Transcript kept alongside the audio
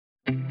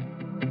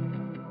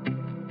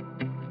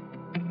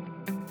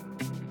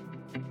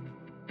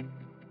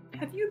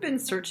been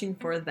searching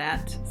for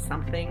that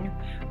something?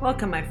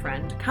 Welcome, my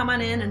friend. Come on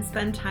in and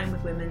spend time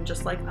with women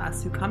just like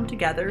us who come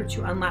together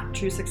to unlock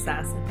true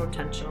success and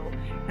potential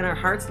in our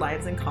hearts,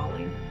 lives, and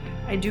calling.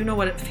 I do know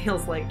what it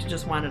feels like to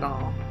just want it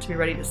all, to be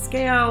ready to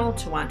scale,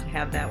 to want to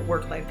have that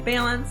work-life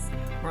balance,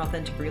 more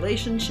authentic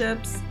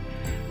relationships,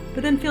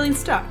 but then feeling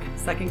stuck,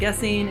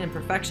 second-guessing,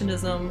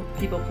 imperfectionism,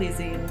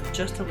 people-pleasing,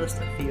 just to list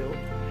a few.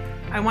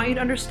 I want you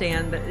to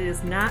understand that it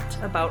is not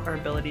about our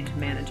ability to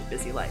manage a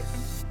busy life.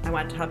 I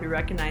want to help you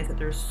recognize that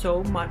there's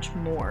so much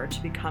more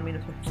to becoming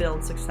a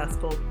fulfilled,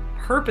 successful,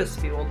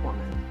 purpose-fueled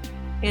woman.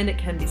 And it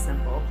can be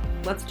simple.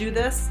 Let's do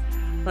this.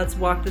 Let's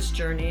walk this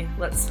journey.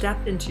 Let's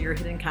step into your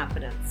hidden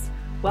confidence.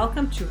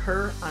 Welcome to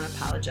Her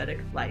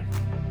Unapologetic Life.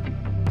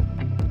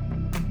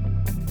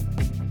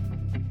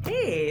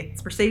 Hey,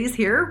 it's Mercedes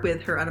here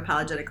with Her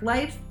Unapologetic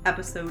Life,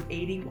 episode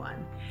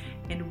 81.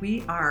 And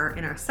we are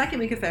in our second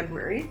week of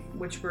February,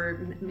 which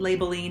we're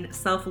labeling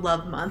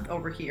Self-Love Month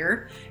over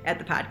here at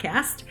the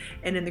podcast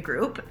and in the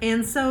group.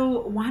 And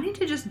so wanting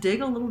to just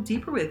dig a little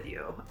deeper with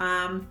you.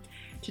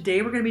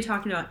 Today we're going to be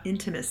talking about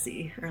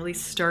intimacy, or at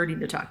least starting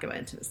to talk about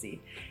intimacy.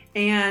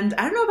 And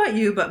I don't know about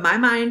you, but my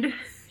mind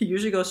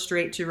usually goes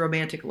straight to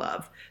romantic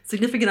love,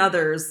 significant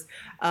others,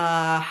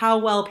 how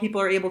well people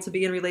are able to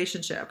be in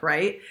relationship,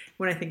 right?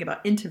 When I think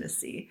about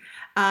intimacy.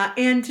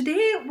 And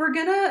today we're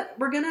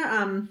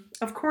gonna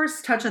of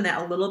course touch on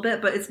that a little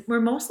bit, but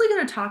we're mostly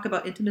gonna talk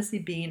about intimacy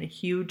being a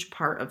huge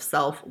part of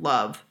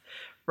self-love,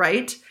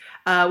 right?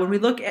 When we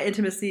look at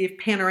intimacy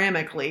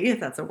panoramically,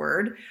 if that's a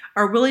word,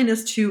 our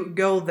willingness to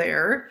go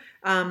there,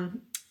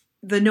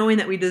 the knowing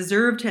that we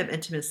deserve to have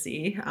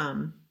intimacy,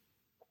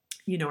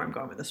 you know where I'm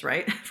going with this,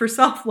 right? For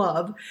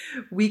self-love,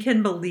 we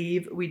can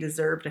believe we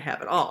deserve to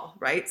have it all,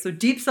 right? So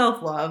deep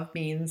self-love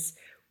means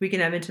we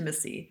can have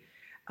intimacy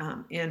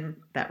in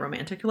that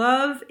romantic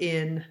love,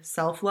 in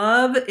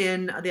self-love,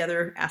 in the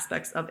other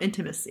aspects of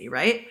intimacy,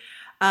 right?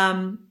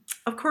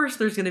 Of course,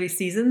 there's going to be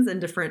seasons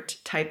and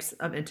different types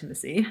of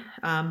intimacy.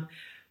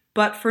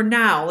 But for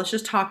now, let's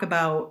just talk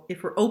about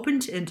if we're open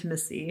to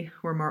intimacy,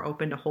 we're more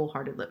open to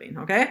wholehearted living,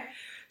 okay?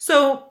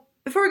 So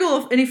before we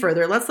go any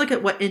further, let's look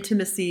at what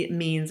intimacy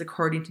means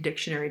according to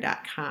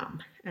dictionary.com.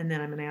 And then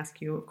I'm going to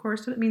ask you, of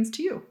course, what it means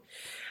to you.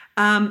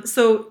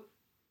 So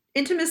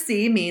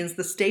intimacy means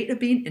the state of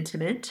being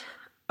intimate,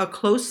 a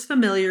close,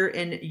 familiar,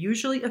 and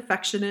usually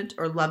affectionate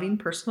or loving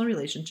personal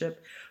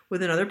relationship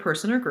with another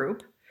person or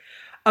group,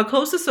 a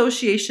close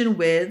association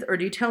with or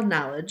detailed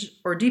knowledge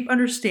or deep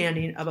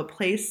understanding of a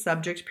place,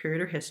 subject,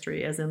 period, or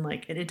history, as in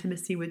like an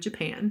intimacy with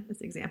Japan,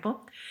 as an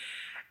example.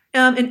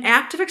 An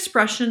act of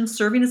expression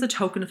serving as a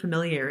token of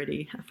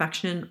familiarity,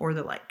 affection, or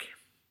the like.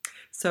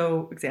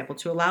 So, example,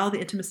 to allow the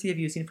intimacy of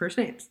using first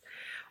names.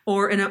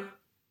 Or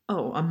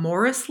a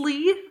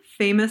morously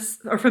famous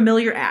or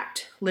familiar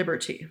act,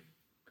 liberty.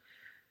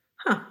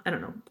 I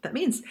don't know what that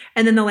means.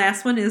 And then the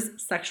last one is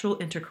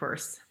sexual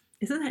intercourse.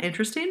 Isn't that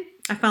interesting?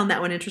 I found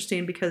that one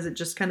interesting because it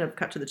just kind of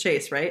cut to the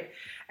chase, right?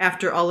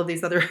 After all of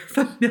these other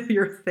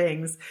familiar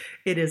things,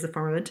 it is a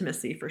form of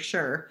intimacy for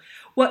sure.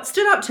 What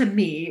stood out to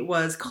me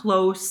was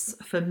close,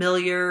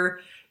 familiar,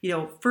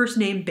 first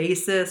name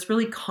basis,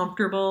 really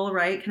comfortable,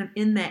 right? Kind of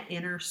in that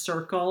inner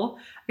circle.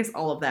 I guess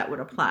all of that would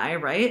apply,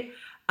 right?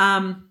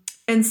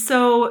 And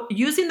so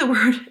using the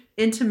word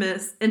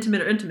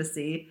intimate or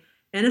intimacy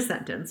in a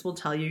sentence will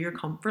tell you your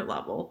comfort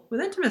level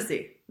with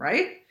intimacy,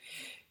 right?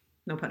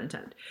 No pun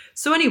intended.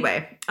 So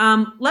anyway,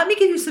 let me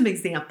give you some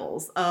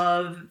examples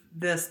of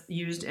this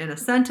used in a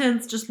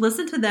sentence. Just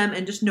listen to them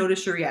and just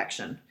notice your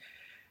reaction.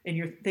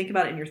 And think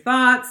about it in your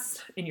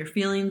thoughts, in your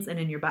feelings, and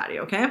in your body,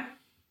 okay?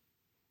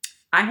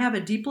 I have a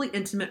deeply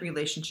intimate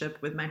relationship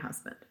with my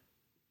husband.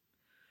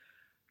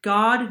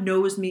 God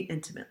knows me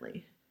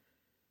intimately.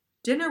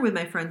 Dinner with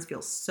my friends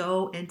feels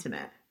so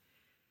intimate.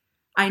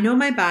 I know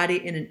my body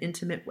in an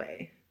intimate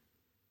way.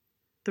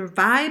 The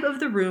vibe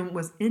of the room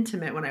was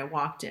intimate when I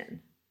walked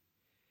in.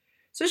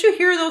 So as you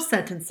hear those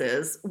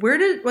sentences, where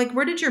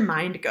did your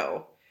mind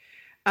go?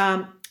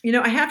 I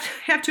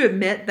have to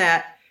admit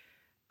that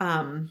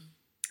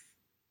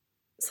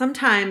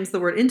sometimes the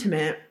word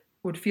intimate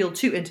would feel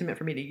too intimate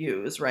for me to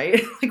use,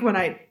 right? Like when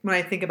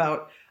I think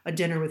about a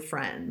dinner with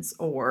friends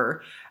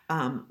or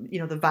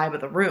the vibe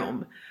of the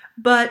room.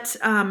 But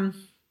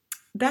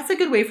that's a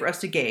good way for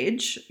us to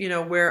gauge,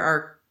 where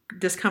our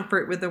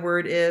discomfort with the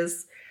word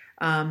is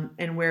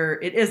and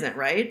where it isn't,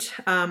 right?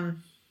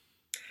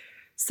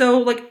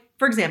 So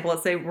for example,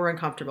 let's say we're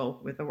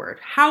uncomfortable with the word.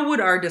 How would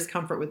our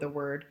discomfort with the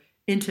word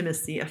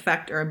intimacy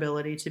affect our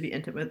ability to be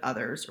intimate with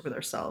others or with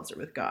ourselves or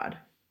with God?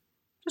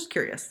 Just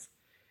curious.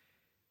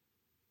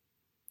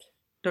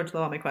 Don't you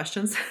love all my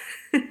questions?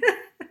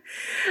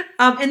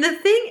 And the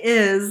thing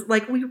is,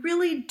 we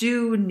really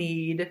do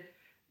need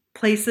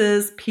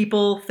places,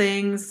 people,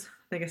 things,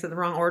 I think I said the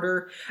wrong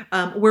order,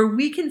 where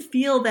we can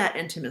feel that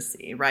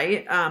intimacy,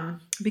 right?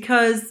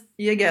 Because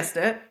you guessed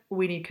it,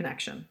 we need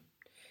connection.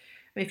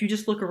 If you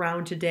just look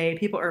around today,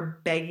 people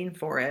are begging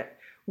for it.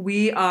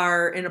 We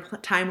are in a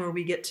time where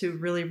we get to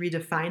really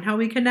redefine how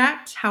we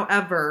connect.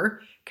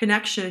 However,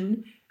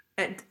 connection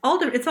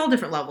it's all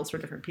different levels for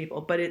different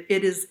people, but it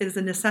is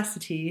a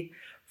necessity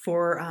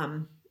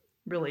for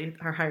really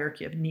our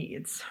hierarchy of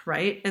needs,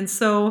 right? And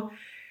so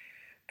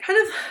kind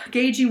of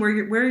gauging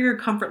where your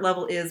comfort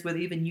level is with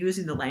even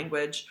using the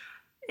language,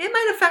 it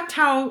might affect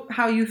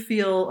how you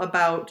feel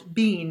about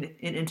being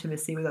in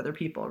intimacy with other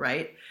people,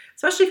 right?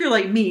 Especially if you're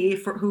like me,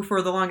 who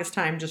for the longest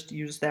time just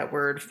used that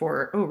word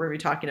for, we're going to be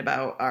talking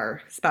about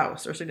our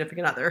spouse or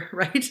significant other,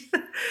 right?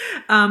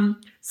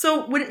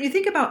 So when you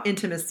think about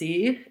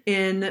intimacy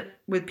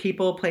with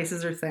people,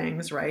 places, or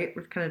things, right?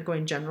 We're kind of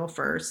going general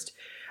first,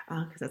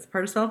 because that's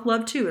part of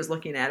self-love too, is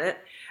looking at it.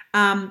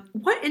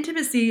 What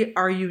intimacy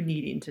are you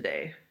needing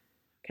today?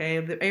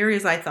 Okay, the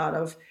areas I thought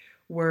of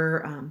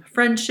were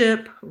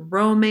friendship,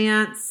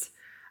 romance,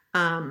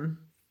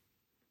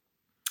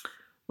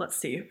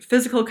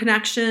 physical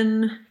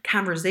connection,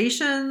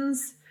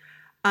 conversations.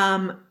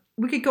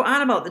 We could go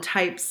on about the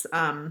types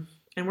and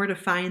where to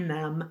find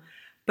them,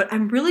 but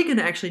I'm really going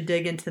to actually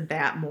dig into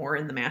that more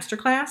in the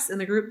masterclass in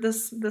the group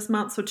this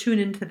month, so tune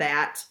into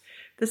that.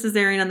 This is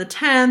airing on the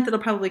 10th. It'll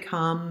probably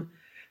come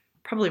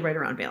right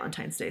around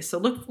Valentine's Day. So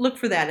look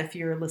for that if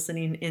you're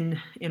listening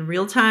in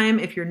real time.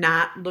 If you're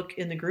not, look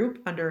in the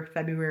group under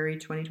February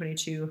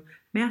 2022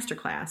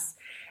 Masterclass.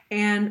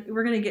 And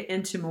we're going to get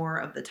into more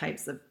of the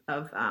types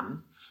of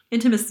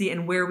intimacy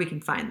and where we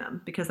can find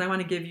them, because I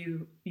want to give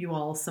you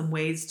all some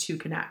ways to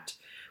connect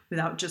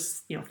without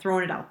just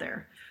throwing it out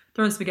there,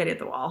 throwing spaghetti at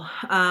the wall.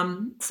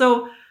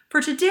 So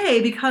for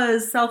today,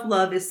 because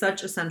self-love is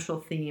such a central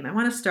theme, I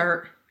want to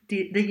start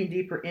digging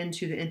deeper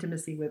into the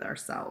intimacy with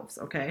ourselves,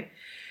 okay?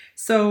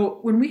 So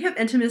when we have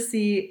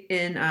intimacy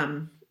in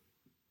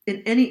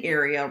any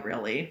area,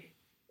 really,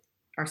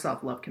 our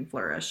self-love can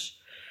flourish,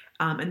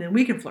 and then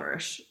we can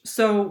flourish.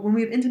 So when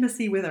we have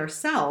intimacy with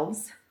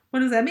ourselves,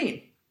 what does that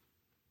mean?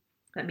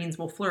 That means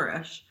we'll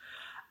flourish.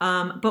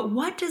 But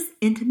what does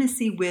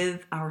intimacy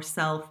with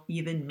ourselves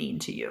even mean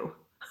to you?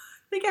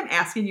 I think I'm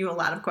asking you a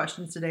lot of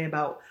questions today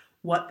about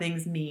what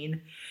things mean.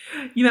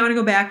 You might want to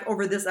go back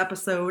over this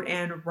episode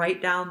and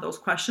write down those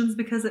questions,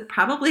 because it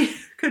probably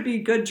could be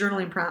good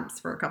journaling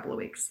prompts for a couple of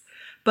weeks.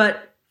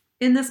 But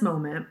in this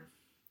moment,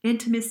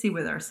 intimacy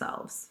with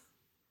ourselves,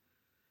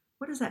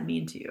 what does that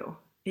mean to you?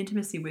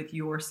 Intimacy with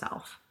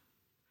yourself.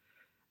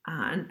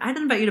 And I'd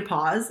invite you to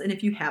pause. And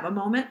if you have a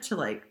moment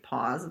to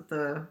pause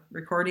the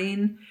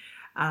recording,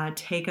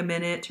 take a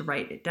minute to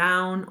write it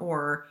down,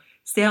 or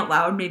say out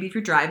loud, maybe if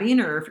you're driving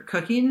or if you're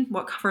cooking,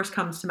 what first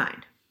comes to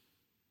mind.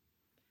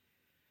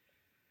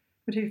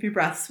 Take a few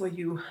breaths while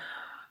you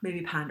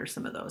maybe ponder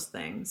some of those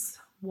things.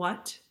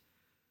 What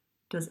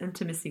does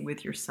intimacy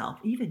with yourself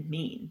even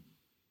mean?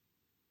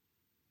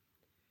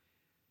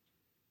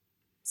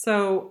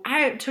 So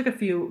I took a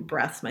few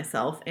breaths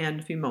myself and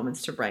a few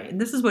moments to write,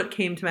 and this is what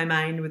came to my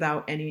mind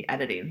without any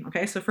editing.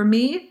 Okay, so for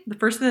me, the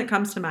first thing that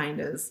comes to mind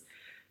is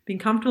being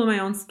comfortable in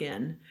my own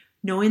skin,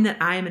 knowing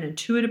that I am an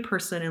intuitive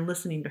person and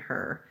listening to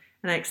her,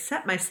 and I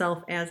accept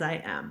myself as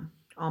I am.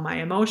 All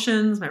my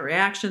emotions, my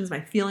reactions,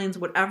 my feelings,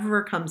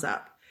 whatever comes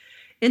up.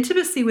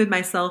 Intimacy with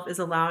myself is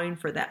allowing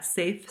for that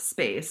safe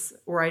space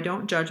where I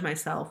don't judge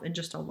myself and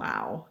just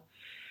allow.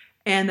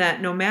 And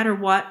that no matter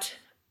what,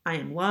 I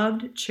am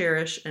loved,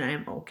 cherished, and I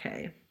am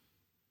okay.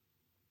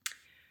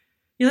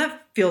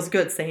 That feels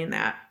good saying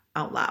that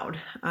out loud.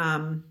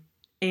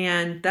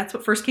 And that's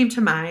what first came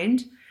to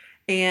mind.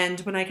 And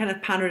when I kind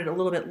of pondered it a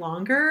little bit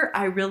longer,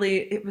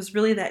 it was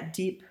really that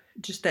deep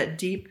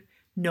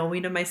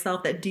knowing of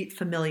myself, that deep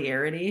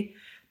familiarity,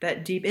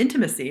 that deep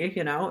intimacy,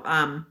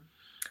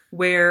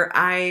 where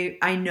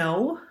I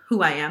know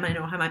who I am. I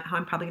know how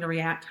I'm probably going to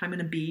react, how I'm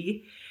going to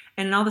be.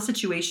 And in all the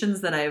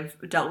situations that I've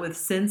dealt with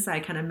since I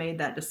kind of made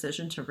that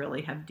decision to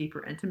really have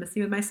deeper intimacy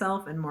with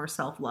myself and more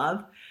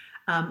self-love,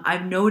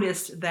 I've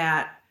noticed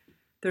that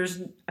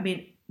there's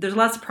a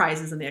lot of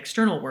surprises in the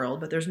external world,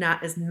 but there's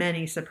not as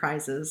many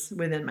surprises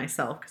within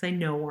myself, because I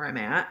know where I'm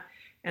at.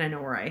 And I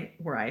know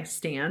where I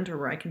stand, or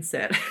where I can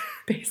sit,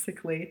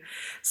 basically.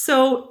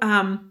 So,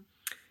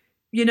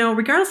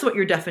 regardless of what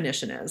your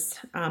definition is,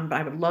 but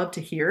I would love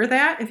to hear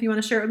that if you want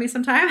to share it with me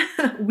sometime.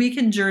 We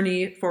can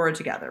journey forward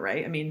together,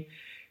 right?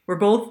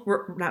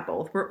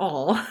 We're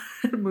all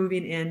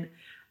moving in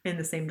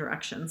the same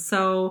direction.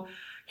 So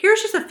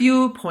here's just a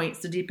few points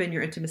to deepen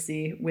your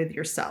intimacy with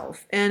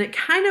yourself. And it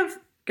kind of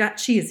got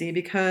cheesy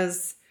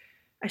because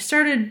I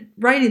started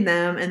writing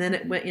them and then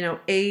it went,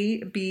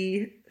 A,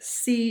 B,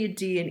 C,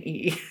 D, and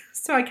E.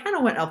 So I kind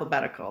of went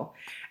alphabetical.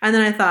 And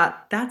then I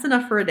thought, that's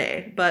enough for a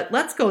day, but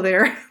let's go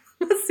there.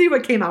 Let's see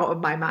what came out of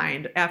my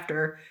mind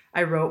after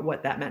I wrote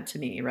what that meant to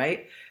me, right?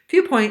 A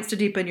few points to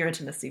deepen your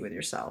intimacy with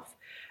yourself.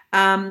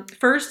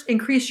 First,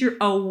 increase your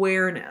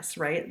awareness,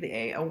 right? The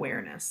A,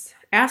 awareness.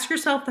 Ask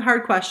yourself the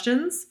hard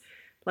questions,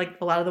 like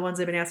a lot of the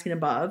ones I've been asking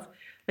above.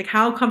 Like,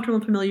 how comfortable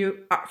and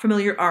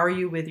familiar are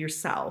you with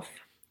yourself?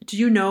 Do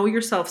you know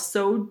yourself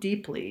so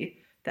deeply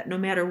that no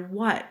matter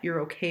what, you're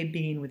okay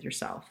being with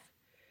yourself?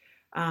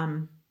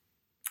 And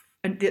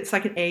the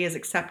second A is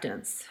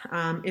acceptance.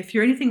 If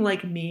you're anything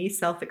like me,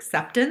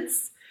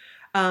 self-acceptance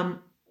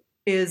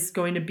is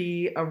going to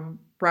be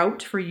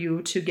route for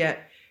you to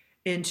get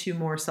into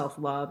more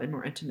self-love and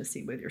more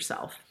intimacy with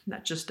yourself.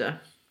 That's just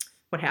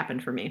what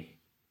happened for me.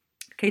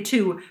 Okay,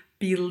 2,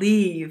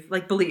 believe,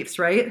 like beliefs,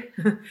 right?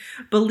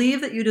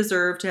 Believe that you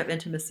deserve to have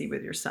intimacy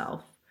with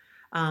yourself.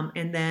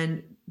 And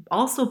then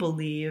also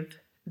believe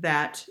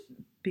that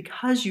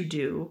because you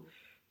do,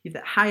 you have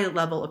that high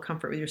level of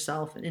comfort with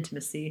yourself and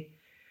intimacy,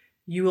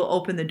 you will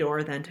open the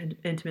door then to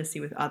intimacy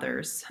with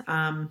others.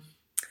 I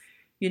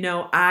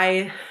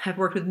have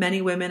worked with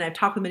many women. I've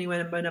talked with many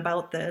women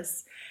about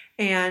this,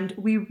 and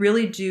we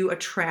really do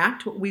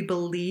attract what we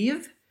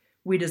believe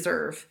we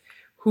deserve,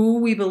 who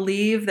we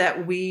believe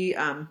that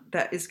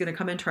that is going to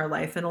come into our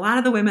life. And a lot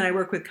of the women I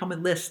work with come with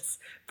lists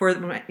for,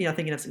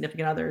 thinking of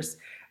significant others,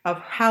 of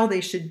how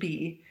they should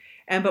be.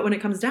 But when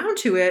it comes down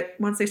to it,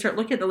 once they start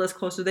looking at the list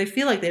closer, they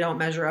feel like they don't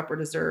measure up or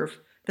deserve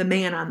the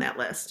man on that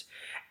list.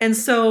 And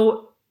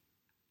so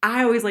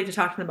I always like to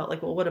talk to them about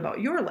like, well, what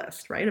about your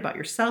list, right? About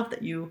yourself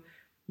that you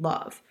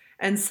love.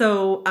 And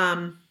so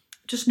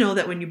just know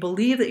that when you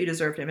believe that you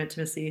deserve to have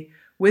intimacy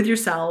with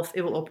yourself,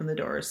 it will open the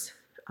doors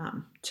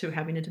to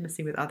having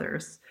intimacy with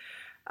others.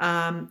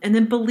 And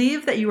then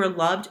believe that you are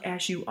loved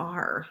as you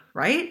are,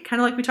 right?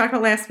 Kind of like we talked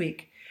about last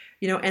week.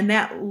 And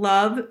that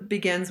love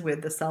begins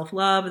with the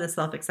self-love and the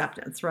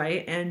self-acceptance,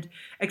 right? And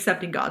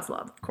accepting God's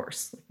love, of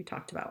course, like we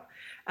talked about.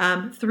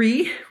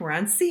 3, we're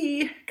on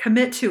C,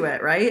 commit to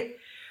it, right?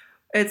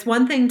 It's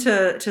one thing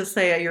to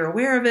say you're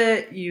aware of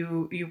it,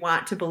 you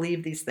want to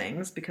believe these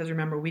things, because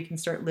remember, we can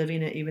start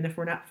living it even if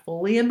we're not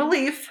fully in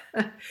belief.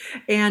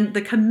 And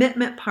the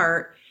commitment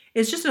part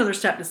is just another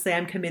step to say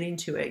I'm committing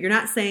to it. You're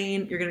not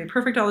saying you're going to be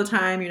perfect all the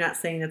time. You're not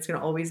saying it's going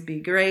to always be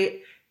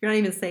great. You're not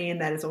even saying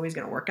that it's always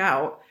going to work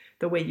out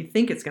the way you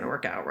think it's going to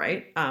work out,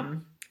 right?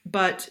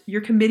 But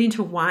you're committing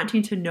to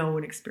wanting to know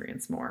and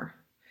experience more.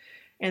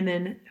 And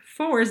then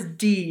 4 is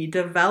D,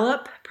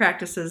 develop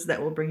practices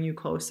that will bring you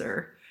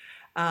closer.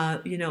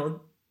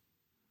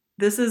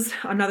 This is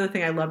another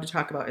thing I love to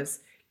talk about,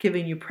 is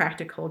giving you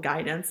practical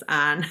guidance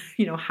on,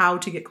 how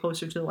to get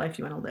closer to the life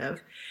you want to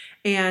live.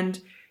 And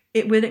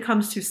when it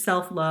comes to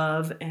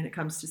self-love and it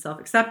comes to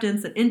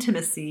self-acceptance and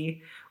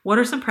intimacy, what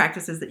are some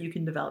practices that you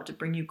can develop to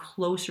bring you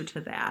closer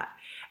to that?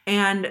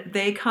 And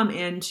they come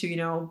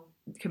into,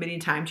 committing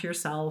time to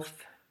yourself,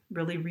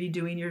 really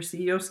redoing your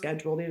CEO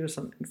schedule. These are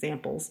some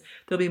examples.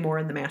 There'll be more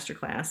in the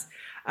masterclass.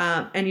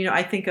 And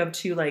I think of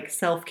too, like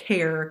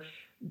self-care,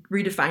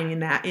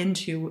 redefining that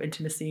into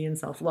intimacy and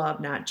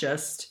self-love, not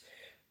just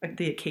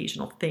the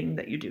occasional thing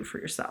that you do for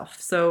yourself.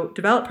 So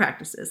develop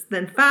practices.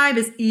 Then 5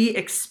 is E,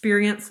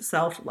 experience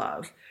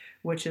self-love,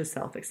 which is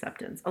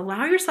self-acceptance.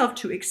 Allow yourself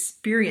to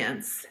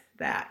experience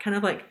that, kind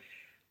of like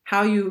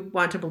how you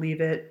want to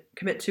believe it,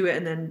 commit to it,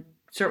 and then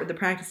start with the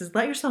practices.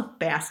 Let yourself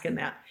bask in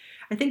that.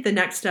 I think the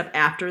next step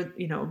after,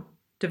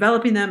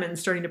 developing them and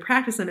starting to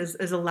practice them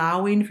is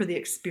allowing for the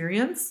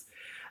experience.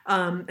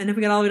 And if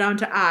we got all the way down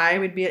to I,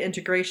 we'd be at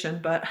integration,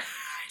 but I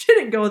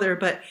didn't go there.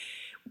 But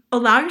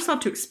allow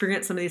yourself to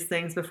experience some of these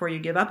things before you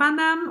give up on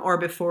them, or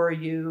before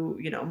you,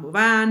 move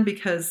on,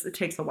 because it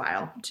takes a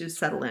while to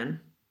settle in.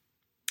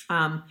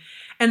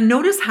 And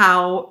notice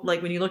how,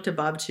 like when you looked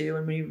above too,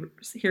 and when you're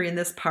hearing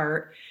this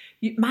part,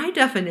 my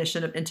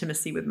definition of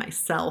intimacy with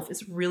myself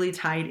is really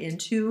tied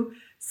into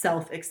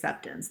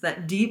self-acceptance,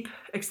 that deep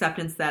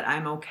acceptance that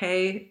I'm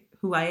okay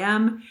who I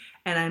am,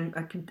 and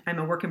I'm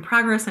a work in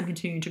progress. I'm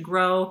continuing to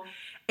grow.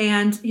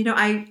 And,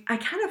 I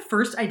kind of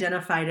first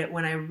identified it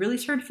when I really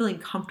started feeling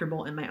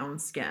comfortable in my own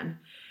skin.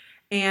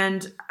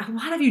 And a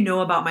lot of you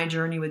know about my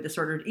journey with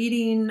disordered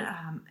eating.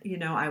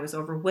 I was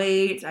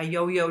overweight. I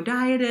yo-yo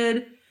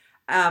dieted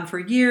for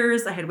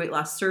years. I had weight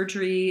loss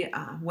surgery,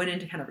 went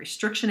into kind of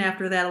restriction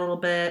after that a little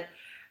bit,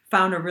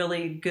 found a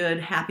really good,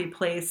 happy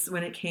place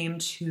when it came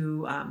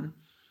to,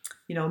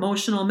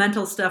 emotional,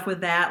 mental stuff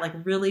with that. Like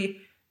I'm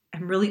really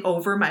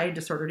over my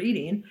disordered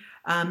eating.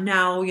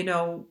 Now,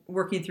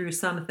 working through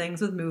some things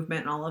with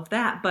movement and all of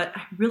that, but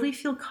I really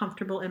feel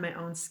comfortable in my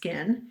own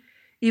skin,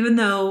 even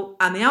though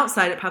on the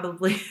outside, it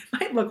probably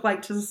might look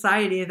like to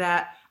society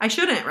that I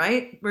shouldn't,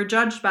 right? We're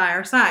judged by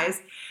our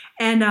size.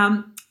 And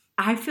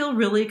I feel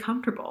really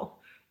comfortable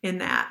in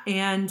that.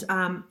 And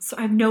so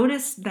I've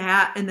noticed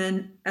that. And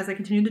then as I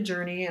continue the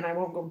journey, and I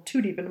won't go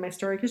too deep into my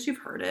story because you've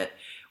heard it,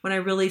 when I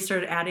really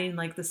started adding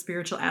like the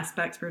spiritual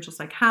aspect, spiritual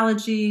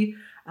psychology,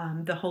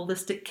 the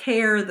holistic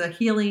care, the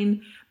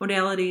healing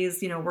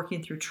modalities,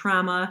 working through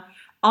trauma,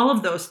 all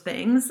of those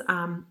things,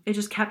 it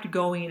just kept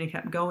going and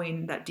kept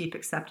going, that deep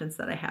acceptance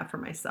that I have for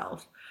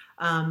myself.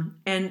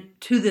 And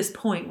to this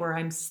point where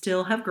I'm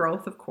still have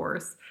growth, of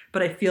course,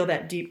 but I feel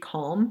that deep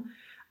calm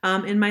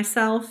in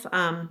myself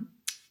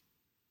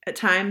at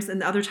times.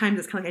 And other times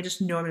it's kind of like, I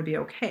just know I'm going to be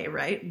okay,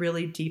 right?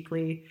 Really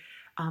deeply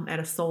at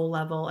a soul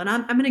level. And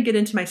I'm going to get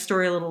into my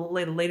story a little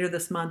later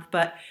this month,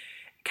 but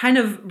kind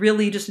of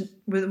really just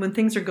when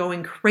things are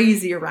going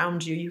crazy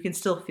around you, you can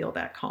still feel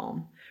that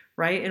calm,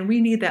 right? And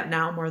we need that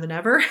now more than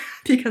ever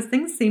because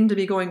things seem to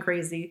be going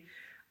crazy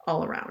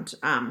all around.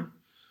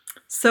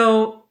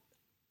 So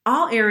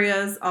all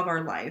areas of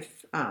our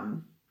life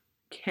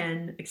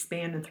can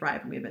expand and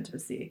thrive when we have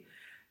intimacy.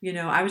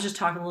 I was just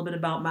talking a little bit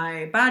about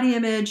my body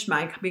image,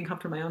 my being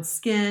comfortable in my own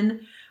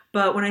skin.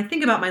 But when I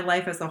think about my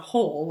life as a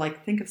whole,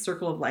 like think of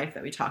circle of life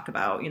that we talk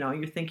about,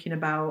 you're thinking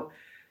about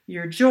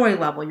your joy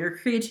level, your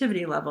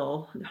creativity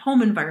level,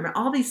 home environment,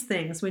 all these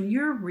things. When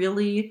you're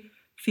really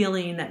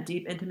feeling that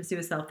deep intimacy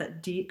with self,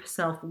 that deep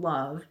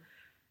self-love,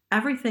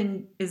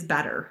 everything is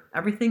better.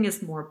 Everything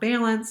is more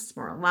balanced,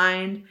 more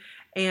aligned.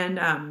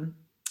 And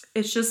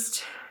it's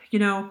just,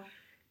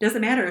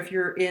 doesn't matter if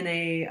you're in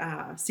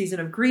a season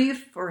of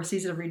grief or a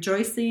season of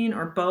rejoicing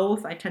or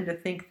both. I tend to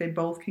think they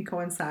both can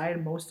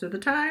coincide most of the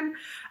time,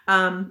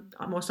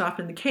 most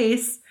often the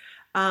case,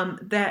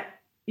 that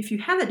if you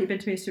have that deep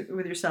intimacy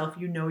with yourself,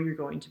 you're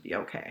going to be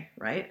okay,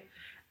 right?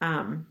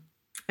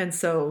 And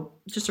so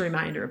just a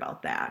reminder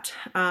about that.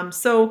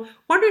 So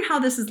wondering how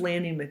this is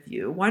landing with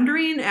you,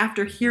 wondering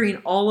after hearing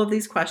all of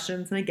these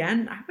questions, and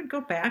again, I would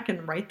go back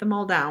and write them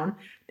all down.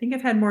 I think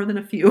I've had more than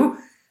a few.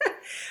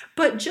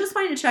 But just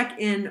wanting to check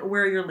in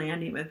where you're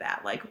landing with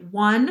that. Like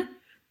 1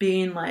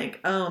 being like,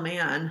 oh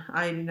man,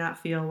 I do not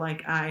feel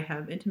like I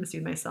have intimacy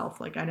with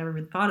myself. Like I never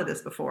even thought of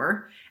this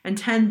before. And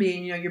 10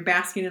 being, you're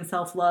basking in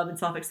self-love and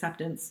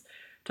self-acceptance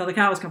till the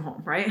cows come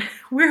home, right?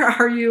 Where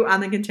are you on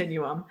the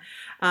continuum?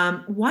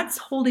 What's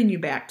holding you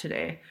back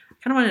today? I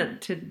kind of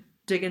wanted to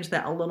dig into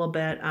that a little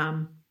bit.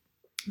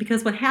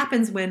 Because what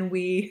happens when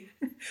we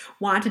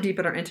want to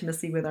deepen our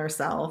intimacy with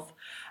ourselves,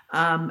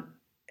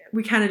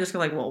 we kind of just go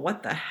like, well,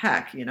 what the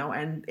heck, and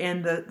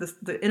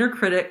the inner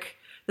critic,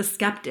 the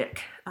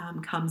skeptic,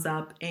 comes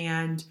up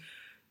and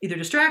either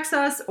distracts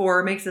us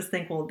or makes us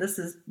think, well, this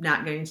is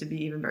not going to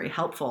be even very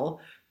helpful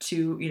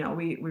to,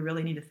 we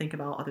really need to think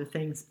about other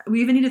things.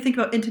 We even need to think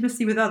about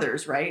intimacy with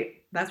others,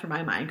 right? That's where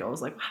my mind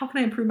goes. Like, how can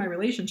I improve my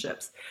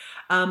relationships?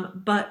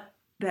 But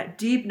that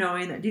deep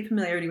knowing, that deep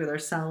familiarity with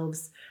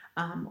ourselves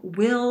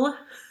will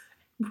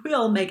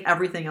make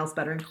everything else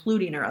better,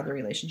 including our other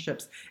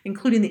relationships,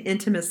 including the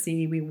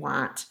intimacy we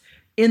want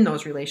in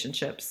those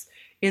relationships,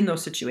 in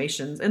those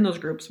situations, in those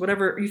groups,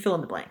 whatever you fill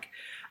in the blank.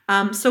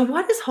 So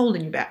what is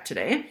holding you back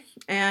today?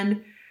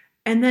 And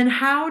then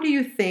how do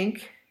you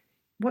think,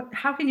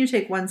 how can you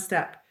take one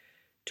step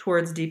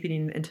towards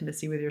deepening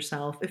intimacy with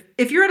yourself?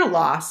 If you're at a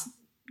loss,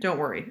 don't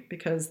worry,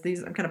 because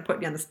I'm kind of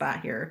putting you on the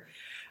spot here.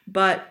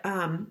 But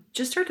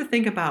just start to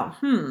think about,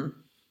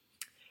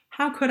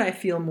 how could I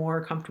feel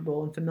more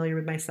comfortable and familiar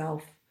with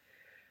myself?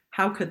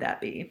 How could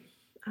that be?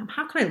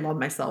 How could I love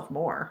myself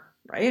more,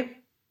 right?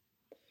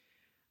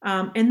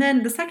 And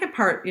then the second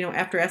part,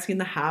 after asking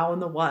the how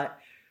and the what,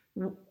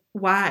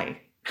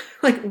 why?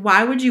 Like,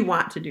 why would you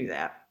want to do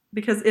that?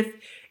 Because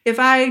if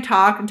I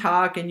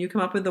talk and you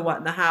come up with the what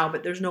and the how,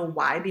 but there's no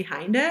why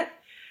behind it,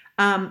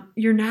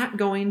 you're not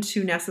going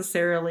to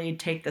necessarily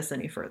take this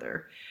any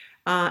further.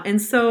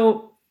 And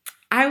so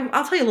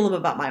I'll tell you a little bit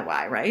about my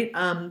why, right?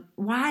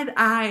 Why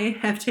I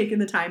have taken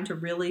the time to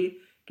really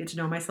get to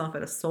know myself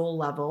at a soul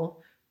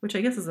level, which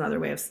I guess is another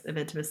way of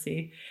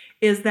intimacy,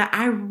 is that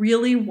I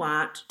really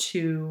want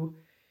to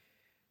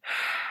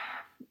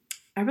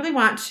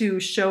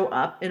show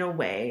up in a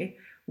way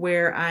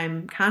where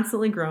I'm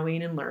constantly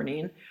growing and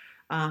learning,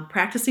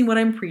 practicing what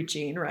I'm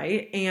preaching,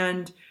 right?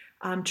 And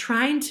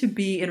trying to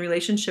be in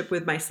relationship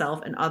with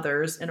myself and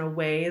others in a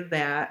way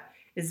that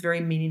is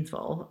very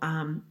meaningful.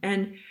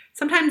 And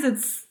sometimes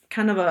it's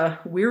kind of a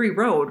weary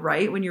road,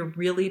 right? When you're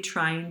really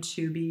trying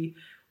to be,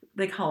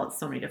 they call it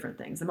so many different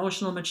things,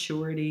 emotional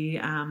maturity,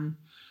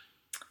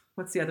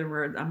 what's the other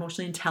word?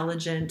 Emotionally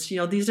intelligent,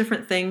 these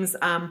different things,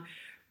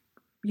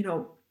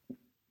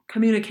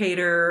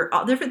 communicator,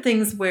 all different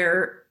things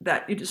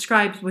that it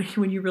describes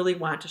when you really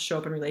want to show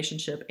up in a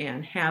relationship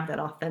and have that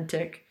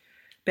authentic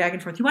back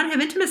and forth. You want to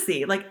have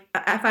intimacy. Like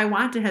if I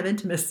want to have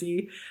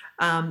intimacy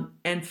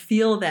and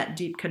feel that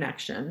deep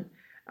connection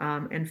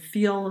and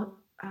feel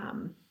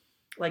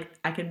like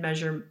I can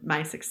measure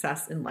my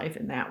success in life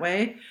in that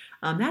way,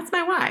 that's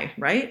my why,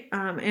 right?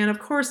 And of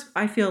course,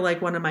 I feel like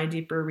one of my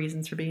deeper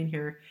reasons for being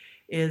here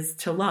is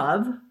to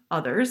love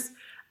others.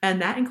 And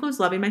that includes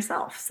loving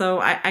myself. So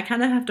I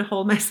kind of have to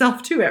hold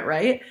myself to it,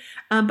 right?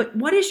 But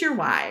what is your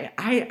why?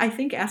 I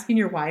think asking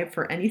your why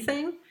for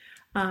anything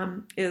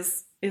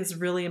is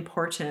really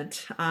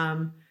important.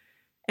 And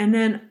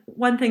then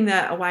one thing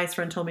that a wise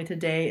friend told me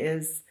today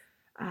is,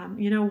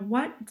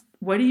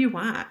 what do you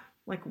want?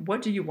 Like,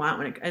 what do you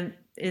want and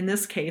in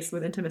this case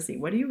with intimacy,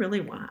 what do you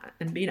really want?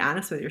 And being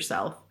honest with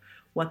yourself,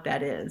 what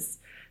that is.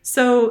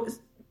 So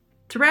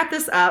to wrap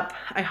this up,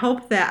 I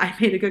hope that I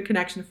made a good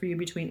connection for you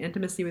between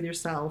intimacy with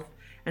yourself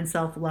and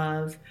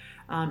self-love,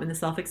 and the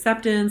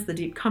self-acceptance, the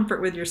deep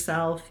comfort with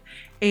yourself,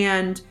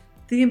 and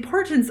the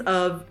importance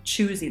of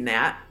choosing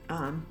that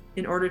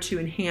in order to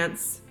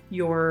enhance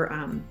your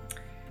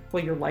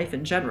life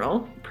in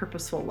general,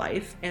 purposeful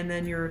life, and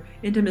then your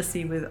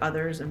intimacy with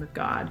others and with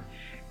God.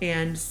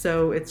 And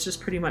so it's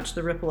just pretty much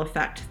the ripple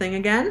effect thing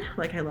again,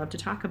 like I love to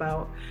talk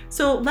about.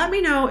 So let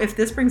me know if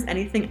this brings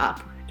anything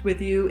up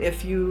with you,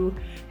 if you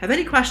have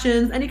any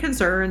questions, any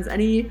concerns,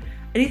 any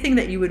anything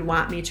that you would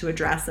want me to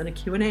address in a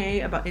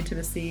Q&A about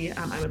intimacy,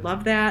 I would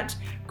love that.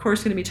 Of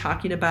course, going to be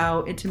talking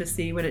about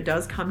intimacy when it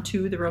does come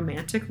to the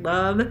romantic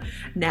love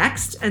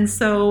next. And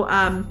so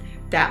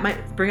that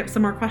might bring up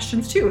some more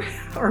questions too,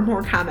 or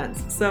more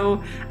comments.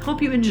 So I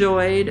hope you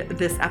enjoyed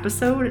this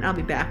episode, and I'll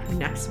be back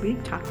next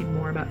week talking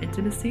more about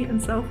intimacy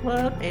and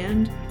self-love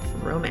and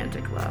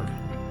romantic love.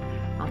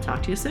 I'll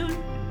talk to you soon.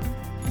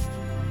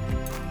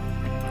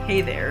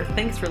 Hey there,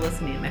 thanks for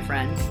listening, my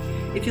friend.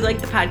 If you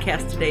liked the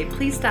podcast today,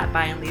 please stop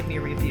by and leave me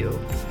a review.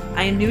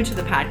 I am new to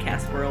the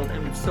podcast world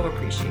and would so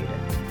appreciate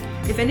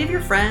it. If any of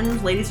your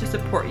friends, ladies who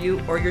support you,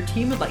 or your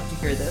team would like to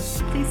hear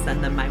this, please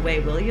send them my way,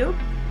 will you?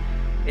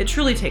 It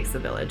truly takes a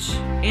village,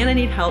 and I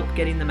need help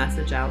getting the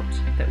message out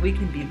that we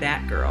can be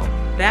that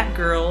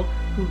girl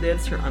who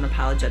lives her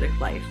unapologetic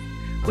life.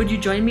 Would you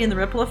join me in the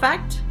ripple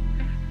effect?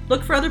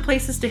 Look for other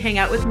places to hang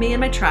out with me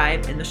and my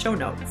tribe in the show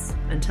notes.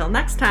 Until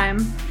next time.